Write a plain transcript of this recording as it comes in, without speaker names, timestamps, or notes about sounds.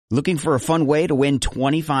Looking for a fun way to win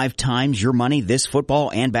 25 times your money this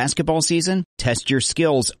football and basketball season? Test your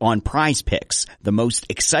skills on Prize Picks, the most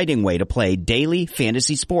exciting way to play daily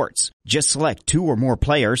fantasy sports. Just select 2 or more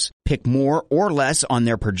players, pick more or less on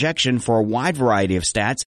their projection for a wide variety of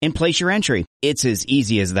stats, and place your entry. It's as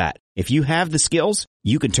easy as that. If you have the skills,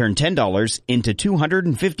 you can turn $10 into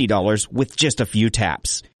 $250 with just a few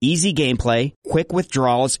taps. Easy gameplay, quick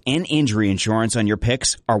withdrawals, and injury insurance on your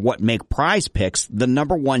picks are what make Prize Picks the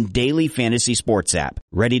 #1 daily fantasy sports app.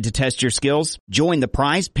 Ready to test your skills? Join the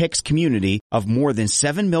Prize Picks community of more than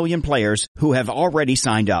 7 million players who have already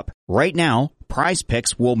signed up. Right now, Prize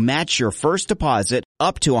Picks will match your first deposit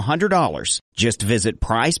up to $100. Just visit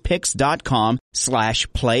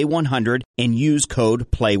prizepicks.com/play100 and use code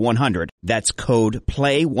play100. That's code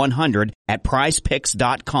play100 at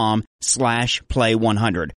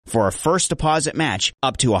prizepicks.com/play100 for a first deposit match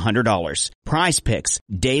up to $100. Prize Picks,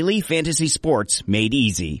 daily fantasy sports made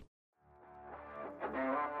easy.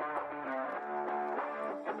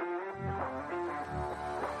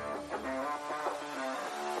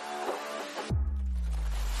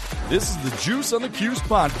 This is the Juice on the Cuse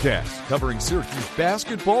Podcast, covering Syracuse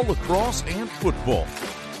basketball, lacrosse, and football.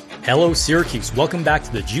 Hello, Syracuse. Welcome back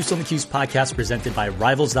to the Juice on the Cuse Podcast presented by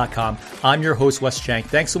Rivals.com. I'm your host, Wes Cheng.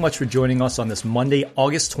 Thanks so much for joining us on this Monday,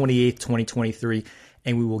 August 28th, 2023.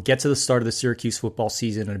 And we will get to the start of the Syracuse football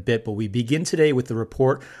season in a bit, but we begin today with the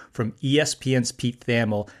report from ESPN's Pete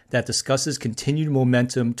Thamel that discusses continued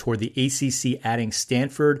momentum toward the ACC adding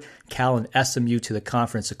Stanford, Cal, and SMU to the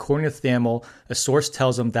conference. According to Thamel, a source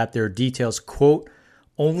tells him that there are details, quote,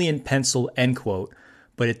 only in pencil, end quote.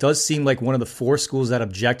 But it does seem like one of the 4 schools that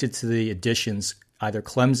objected to the additions, either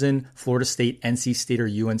Clemson, Florida State, NC State, or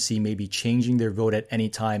UNC, may be changing their vote at any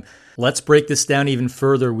time. Let's break this down even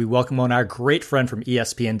further. We welcome on our great friend from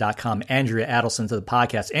ESPN.com, Andrea Adelson, to the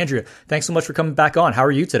podcast. Andrea, thanks so much for coming back on. How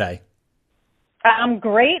are you today? I'm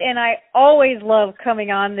great, and I always love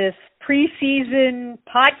coming on this preseason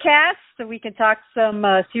podcast so we can talk some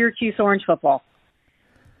Syracuse Orange football.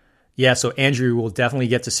 Yeah, so Andrew, we'll definitely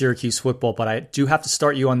get to Syracuse football, but I do have to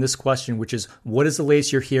start you on this question, which is, what is the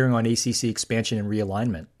latest you're hearing on ACC expansion and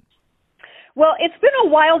realignment? Well, it's been a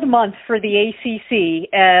wild month for the ACC.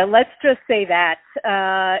 Let's just say that.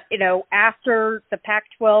 After the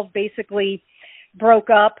Pac-12 basically broke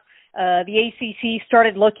up, the ACC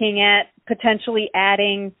started looking at potentially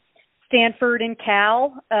adding Stanford and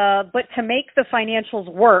Cal, but to make the financials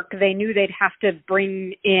work, they knew they'd have to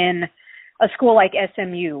bring in a school like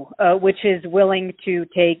SMU, which is willing to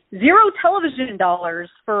take $0 television dollars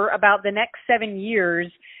for about the next 7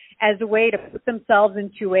 years as a way to put themselves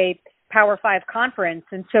into a Power 5 conference.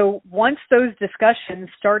 And so once those discussions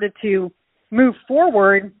started to move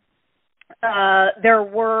forward, there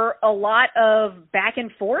were a lot of back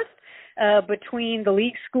and forth between the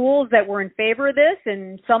league schools that were in favor of this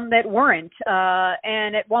and some that weren't.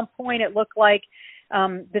 And at one point it looked like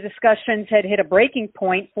the discussions had hit a breaking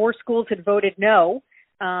point. 4 schools had voted no.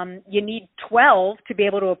 You need 12 to be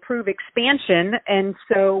able to approve expansion. And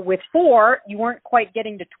so with 4, you weren't quite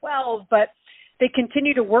getting to 12, but they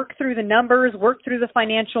continue to work through the numbers, work through the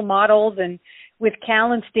financial models, and with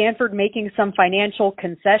Cal and Stanford making some financial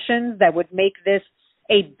concessions that would make this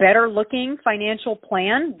a better looking financial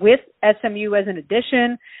plan with SMU as an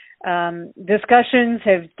addition. Discussions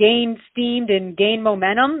have gained steam and gained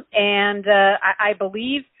momentum, and I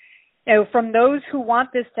believe, from those who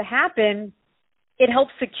want this to happen, it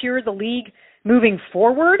helps secure the league moving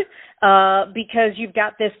forward because you've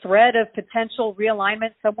got this thread of potential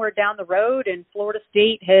realignment somewhere down the road, and Florida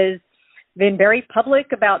State has been very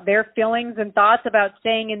public about their feelings and thoughts about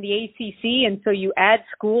staying in the ACC, and so you add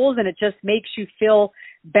schools, and it just makes you feel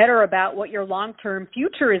better about what your long-term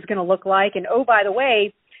future is going to look like. And oh, by the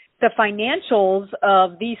way, the financials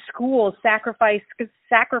of these schools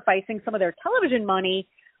sacrificing some of their television money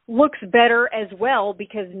looks better as well,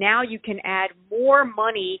 because now you can add more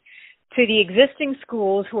money to the existing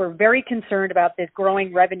schools who are very concerned about this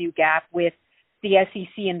growing revenue gap with the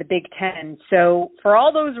SEC and the Big Ten. So for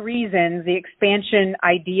all those reasons, the expansion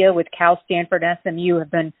idea with Cal, Stanford, and SMU have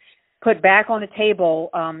been put back on the table,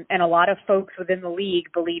 and a lot of folks within the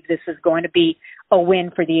league believe this is going to be a win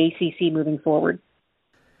for the ACC moving forward.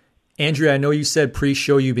 Andrea, I know you said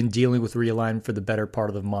pre-show you've been dealing with realignment for the better part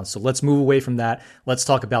of the month. So let's move away from that. Let's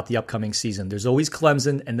talk about the upcoming season. There's always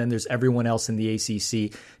Clemson, and then there's everyone else in the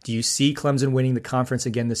ACC. Do you see Clemson winning the conference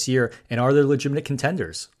again this year, and are there legitimate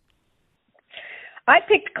contenders? I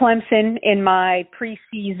picked Clemson in my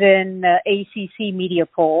preseason ACC media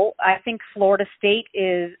poll. I think Florida State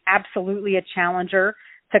is absolutely a challenger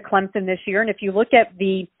to Clemson this year. And if you look at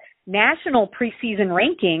the national preseason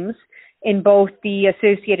rankings, in both the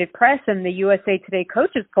Associated Press and the USA Today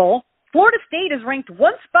coaches poll, Florida State is ranked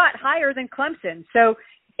one spot higher than Clemson. So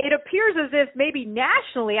it appears as if maybe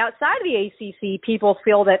nationally outside of the ACC, people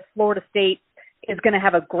feel that Florida State is going to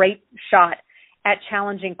have a great shot at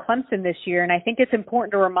challenging Clemson this year. And I think it's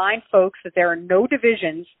important to remind folks that there are no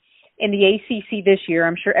divisions in the ACC this year.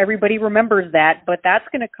 I'm sure everybody remembers that, but that's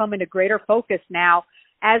going to come into greater focus now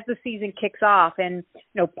as the season kicks off. And,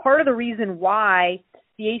 part of the reason why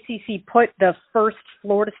the ACC put the first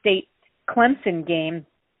Florida State Clemson game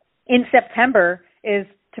in September is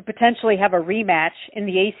to potentially have a rematch in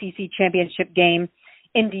the ACC championship game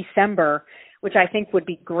in December, which I think would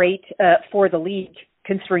be great for the league,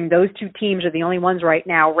 considering those two teams are the only ones right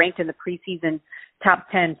now ranked in the preseason top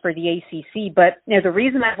 10 for the ACC. But the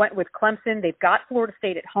reason I went with Clemson, they've got Florida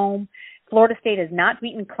State at home. Florida State has not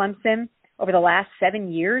beaten Clemson over the last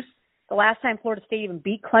 7 years. The last time Florida State even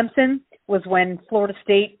beat Clemson was when Florida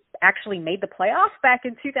State actually made the playoffs back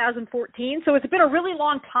in 2014. So it's been a really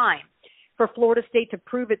long time for Florida State to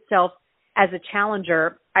prove itself as a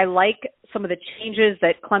challenger. I like some of the changes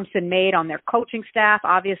that Clemson made on their coaching staff,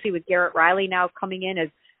 obviously with Garrett Riley now coming in as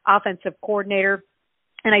offensive coordinator.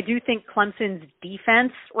 And I do think Clemson's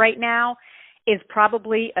defense right now is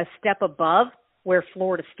probably a step above where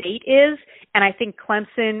Florida State is. And I think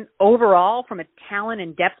Clemson overall, from a talent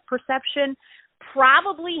and depth perception,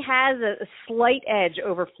 probably has a slight edge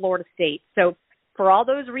over Florida State. So for all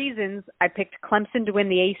those reasons, I picked Clemson to win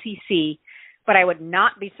the ACC, but I would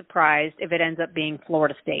not be surprised if it ends up being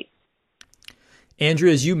Florida State.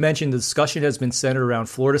 Andrea, as you mentioned, the discussion has been centered around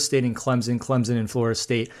Florida State and Clemson and Florida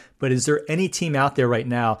State. But is there any team out there right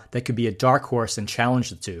now that could be a dark horse and challenge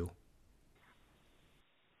the two?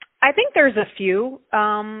 I think there's a few.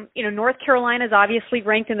 North Carolina is obviously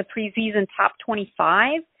ranked in the preseason top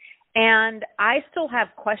 25. And I still have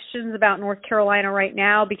questions about North Carolina right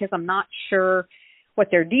now because I'm not sure what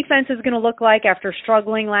their defense is going to look like after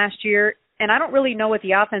struggling last year. And I don't really know what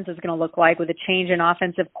the offense is going to look like with a change in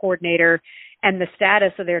offensive coordinator and the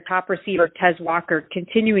status of their top receiver, Tez Walker,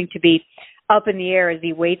 continuing to be up in the air as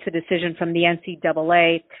he waits a decision from the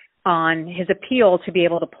NCAA on his appeal to be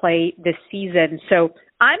able to play this season. So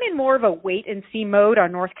I'm in more of a wait-and-see mode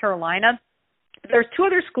on North Carolina. There's two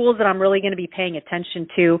other schools that I'm really going to be paying attention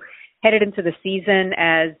to headed into the season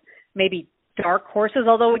as maybe dark horses,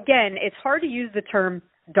 although, again, it's hard to use the term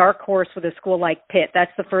dark horse with a school like Pitt.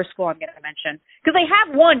 That's the first school I'm going to mention because they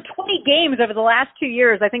have won 20 games over the last 2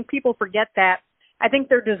 years. I think people forget that. I think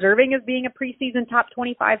they're deserving of being a preseason top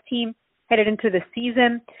 25 team headed into the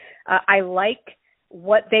season. I like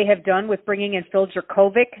what they have done with bringing in Phil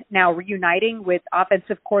Jurkovec, now reuniting with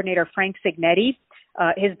offensive coordinator Frank Cignetti.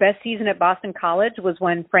 His best season at Boston College was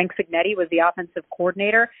when Frank Cignetti was the offensive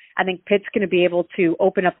coordinator. I think Pitt's going to be able to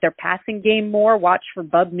open up their passing game more. Watch for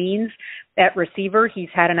Bub Means at receiver. He's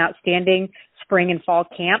had an outstanding spring and fall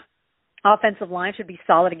camp. Offensive line should be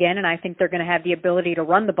solid again, and I think they're going to have the ability to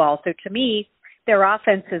run the ball. So to me, their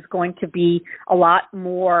offense is going to be a lot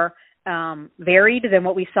more varied than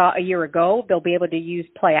what we saw a year ago. They'll be able to use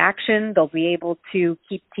play action. They'll be able to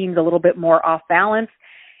keep teams a little bit more off balance.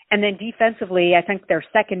 And then defensively, I think their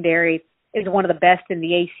secondary is one of the best in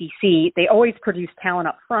the ACC. They always produce talent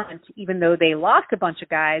up front, even though they lost a bunch of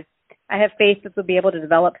guys. I have faith that they'll be able to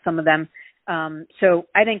develop some of them. So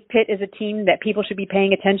I think Pitt is a team that people should be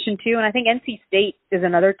paying attention to. And I think NC State is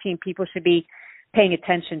another team people should be paying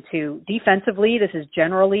attention to. Defensively, this is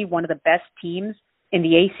generally one of the best teams in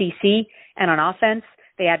the ACC. And on offense,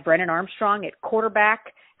 they had Brennan Armstrong at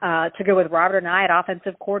quarterback to go with Robert Anae at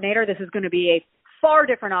offensive coordinator. This is going to be a far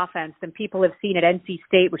different offense than people have seen at NC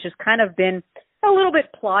State, which has kind of been a little bit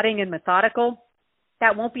plodding and methodical.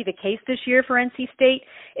 That won't be the case this year for NC State.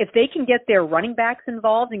 If they can get their running backs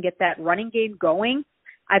involved and get that running game going,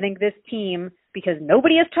 I think this team, because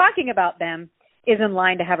nobody is talking about them, is in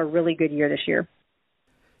line to have a really good year this year.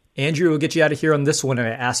 Andrew, we'll get you out of here on this one, and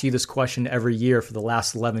I ask you this question every year for the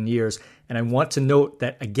last 11 years. And I want to note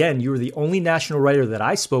that, again, you were the only national writer that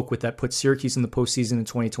I spoke with that put Syracuse in the postseason in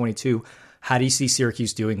 2022. How do you see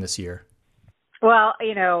Syracuse doing this year? Well,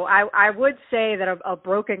 I would say that a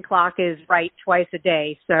broken clock is right twice a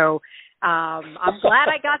day. So I'm glad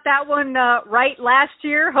I got that one right last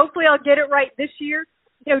year. Hopefully I'll get it right this year.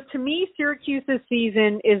 To me, Syracuse's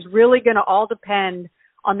season is really going to all depend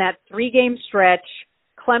on that 3-game stretch,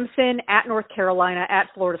 Clemson, at North Carolina, at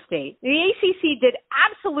Florida State. The ACC did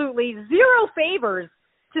absolutely zero favors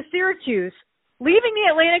to Syracuse, leaving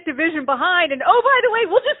the Atlantic Division behind. And, oh, by the way,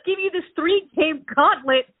 we'll just give you this 3-game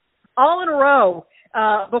gauntlet all in a row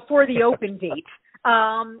before the open date.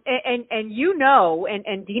 And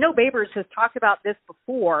Dino Babers has talked about this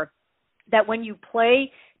before, that when you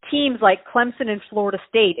play teams like Clemson and Florida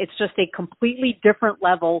State, it's just a completely different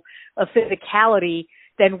level of physicality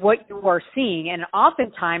than what you are seeing. And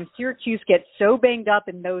oftentimes Syracuse gets so banged up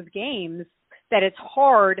in those games that it's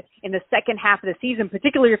hard in the second half of the season,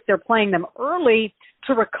 particularly if they're playing them early,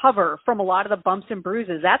 to recover from a lot of the bumps and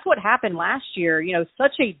bruises. That's what happened last year.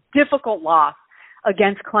 Such a difficult loss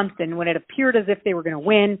against Clemson when it appeared as if they were going to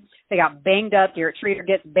win. They got banged up. Derek Schrader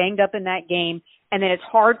gets banged up in that game. And then it's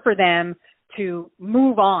hard for them to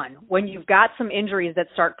move on when you've got some injuries that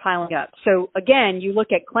start piling up. So again, you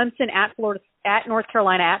look at Clemson at North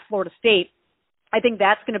Carolina, at Florida State. I think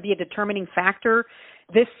that's going to be a determining factor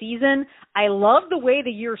this season. I love the way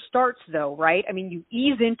the year starts though, right? I mean, you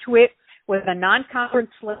ease into it with a non-conference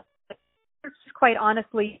slate, quite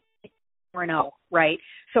honestly, 4-0, right?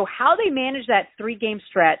 So how they manage that 3-game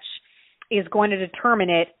stretch is going to determine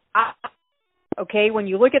it. Okay, when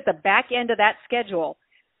you look at the back end of that schedule,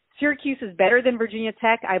 Syracuse is better than Virginia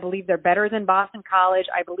Tech. I believe they're better than Boston College.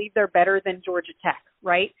 I believe they're better than Georgia Tech,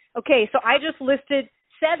 right? Okay, so I just listed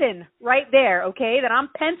 7 right there, okay, that I'm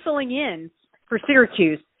penciling in for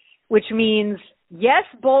Syracuse, which means, yes,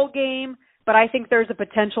 bowl game, but I think there's a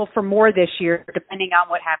potential for more this year, depending on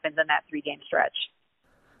what happens in that 3-game stretch.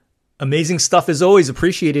 Amazing stuff as always.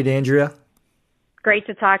 Appreciate it, Andrea. Great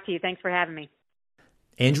to talk to you. Thanks for having me.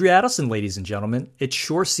 Andrea Adelson, ladies and gentlemen. It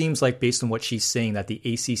sure seems like, based on what she's saying, that the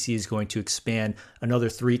ACC is going to expand another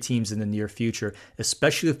 3 teams in the near future,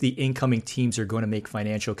 especially if the incoming teams are going to make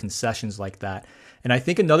financial concessions like that. And I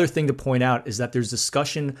think another thing to point out is that there's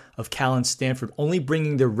discussion of Cal and Stanford only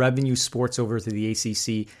bringing their revenue sports over to the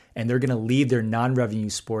ACC, and they're going to leave their non-revenue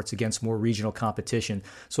sports against more regional competition.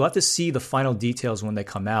 So we'll have to see the final details when they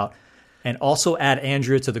come out. And also add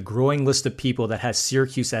Andrea to the growing list of people that has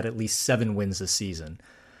Syracuse at least 7 wins this season.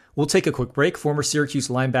 We'll take a quick break. Former Syracuse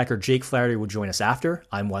linebacker Jake Flaherty will join us after.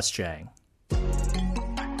 I'm Wes Cheng.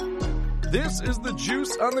 This is the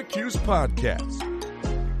Juice on the Cuse Podcast.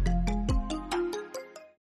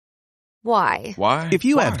 Why? If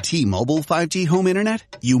you have T-Mobile 5G home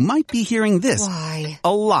internet, you might be hearing this Why?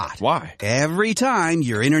 a lot. Why? Every time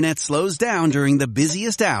your internet slows down during the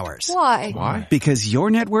busiest hours. Why? Because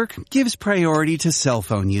your network gives priority to cell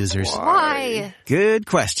phone users. Why? Good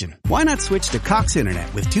question. Why not switch to Cox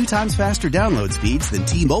Internet with 2 times faster download speeds than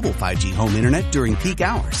T-Mobile 5G home internet during peak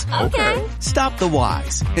hours? Okay. Stop the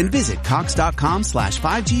whys and visit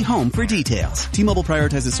cox.com/5G home for details. T-Mobile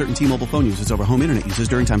prioritizes certain T-Mobile phone users over home internet users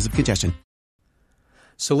during times of congestion.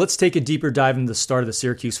 So let's take a deeper dive into the start of the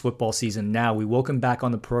Syracuse football season now. We welcome back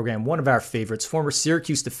on the program one of our favorites, former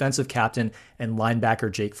Syracuse defensive captain and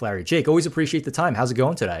linebacker Jake Flaherty. Jake, always appreciate the time. How's it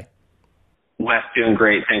going today? Wes, doing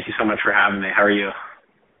great. Thank you so much for having me. How are you?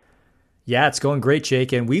 Yeah, it's going great,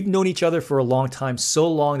 Jake. And we've known each other for a long time, so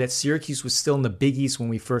long that Syracuse was still in the Big East when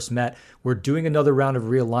we first met. We're doing another round of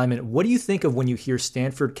realignment. What do you think of when you hear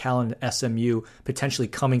Stanford, Cal, and SMU potentially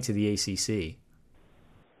coming to the ACC?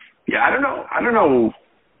 Yeah, I don't know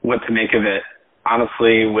what to make of it.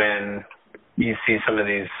 Honestly, when you see some of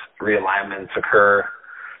these realignments occur,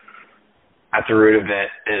 at the root of it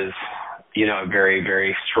is, a very,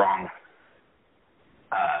 very strong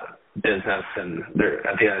business, and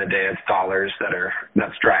at the end of the day, it's dollars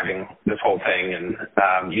that's driving this whole thing,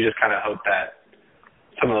 and you just kind of hope that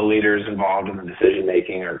some of the leaders involved in the decision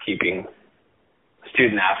making are keeping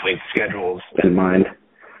student athletes' schedules in mind.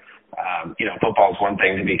 Football is one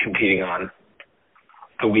thing to be competing on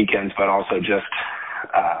the weekends, but also just,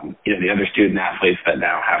 the other student athletes that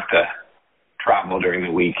now have to travel during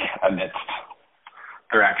the week amidst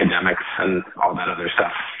their academics and all that other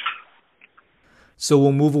stuff. So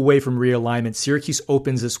we'll move away from realignment. Syracuse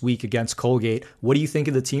opens this week against Colgate. What do you think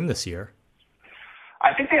of the team this year?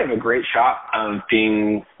 I think they have a great shot of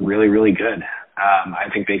being really, really good. I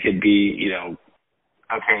think they could be,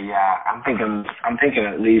 I'm thinking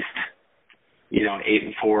at least,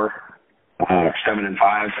 8-4 or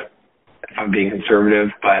 7-5, if I'm being conservative.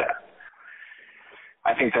 But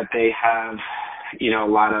I think that they have, a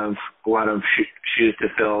lot of shoes to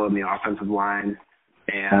fill in the offensive line,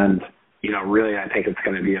 and really, I think it's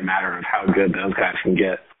going to be a matter of how good those guys can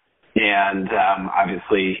get. And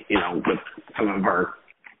obviously, with some of our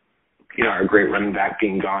great running back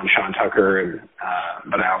being gone, Sean Tucker, and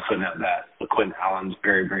but I also know that Quinn Allen's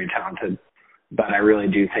very, very talented. But I really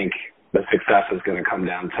do think the success is going to come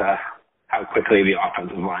down to how quickly the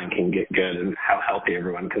offensive line can get good and how healthy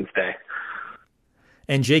everyone can stay.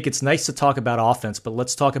 And Jake, it's nice to talk about offense, but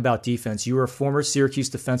let's talk about defense. You were a former Syracuse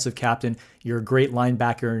defensive captain. You're a great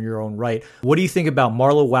linebacker in your own right. What do you think about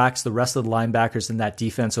Marlowe Wax, the rest of the linebackers in that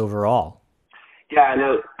defense overall? Yeah, I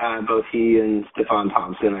know both he and Stephon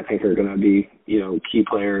Thompson, I think, are going to be, key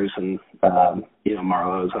players. And,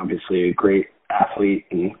 Marlowe's obviously a great athlete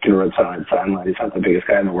and can run sideline. He's not the biggest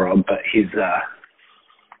guy in the world, but he is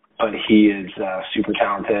super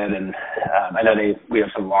talented. And I know we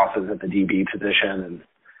have some losses at the DB position, and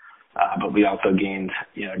but we also gained,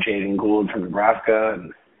 Jaden Gould from Nebraska,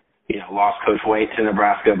 and lost Coach White to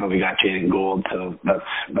Nebraska, but we got Jaden Gould, so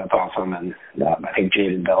that's awesome. And I think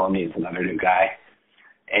Jaden Bellamy is another new guy.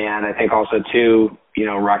 And I think also too,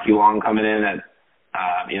 Rocky Long coming in at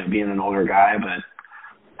being an older guy, but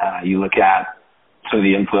you look at some of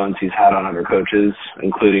the influence he's had on other coaches,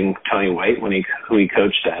 including Tony White who he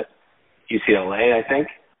coached at UCLA, I think.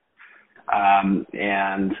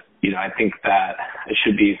 And I think that it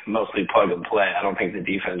should be mostly plug and play. I don't think the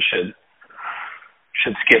defense should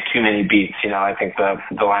skip too many beats. I think the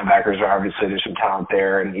linebackers are obviously, there's some talent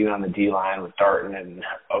there, and even on the D line with Darton and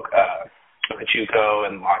Pachuco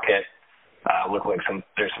and Lockett, look like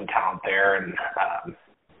there's some talent there, and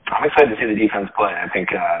I'm excited to see the defense play. I think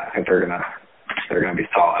they're gonna be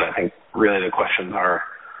solid. I think really the questions are,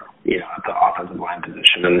 at the offensive line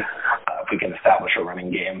position, and if we can establish a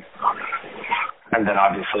running game. And then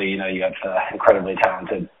obviously, you have the incredibly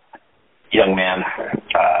talented young man,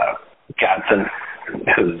 Gadsden,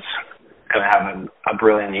 who's going to have a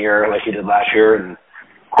brilliant year like he did last year. And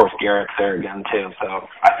of course, Garrett's there again too. So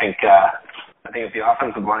I think if the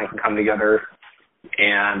offensive line can come together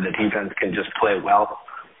and the defense can just play well,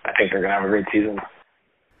 I think they're going to have a great season.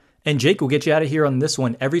 And Jake, we'll get you out of here on this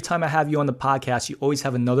one. Every time I have you on the podcast, you always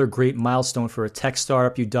have another great milestone for a tech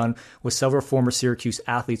startup you've done with several former Syracuse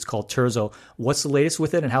athletes called Terzo. What's the latest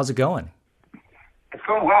with it, and how's it going? It's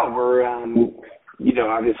going well. We're,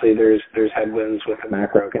 obviously there's headwinds with the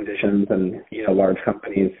macro conditions and, large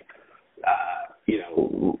companies,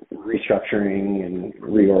 restructuring and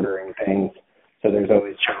reordering things. So there's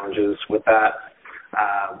always challenges with that.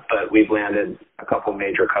 But we've landed a couple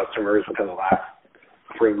major customers within the last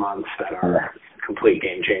 3 months that are complete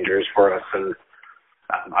game changers for us, and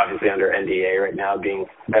obviously under NDA right now, being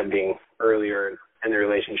earlier in the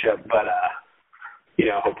relationship, but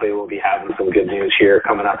hopefully we'll be having some good news here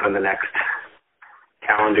coming up in the next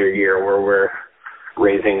calendar year, where we're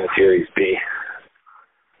raising a Series B,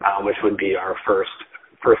 which would be our first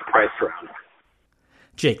price round.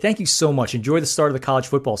 Jake, thank you so much. Enjoy the start of the college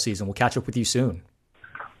football season. We'll catch up with you soon.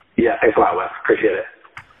 Yeah, thanks a lot, Wes. Appreciate it.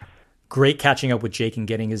 Great catching up with Jake and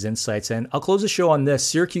getting his insights. And I'll close the show on this.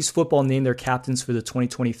 Syracuse football named their captains for the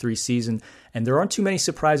 2023 season, and there aren't too many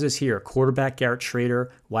surprises here. Quarterback Garrett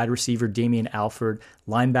Schrader, wide receiver Damian Alford,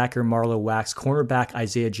 linebacker Marlo Wax, cornerback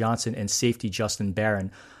Isaiah Johnson, and safety Justin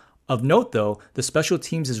Barron. Of note, though, the special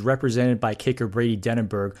teams is represented by kicker Brady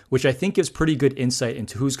Denenberg, which I think gives pretty good insight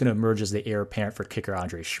into who's going to emerge as the heir apparent for kicker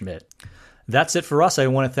Andre Schmidt. That's it for us. I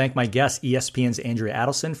want to thank my guest, ESPN's Andrea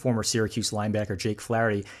Adelson, former Syracuse linebacker Jake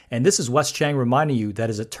Flaherty, and this is Wes Cheng reminding you that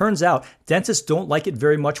as it turns out, dentists don't like it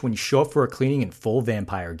very much when you show up for a cleaning in full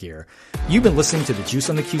vampire gear. You've been listening to the Juice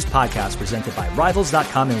on the Cuse podcast presented by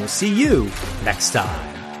Rivals.com, and we'll see you next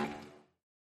time.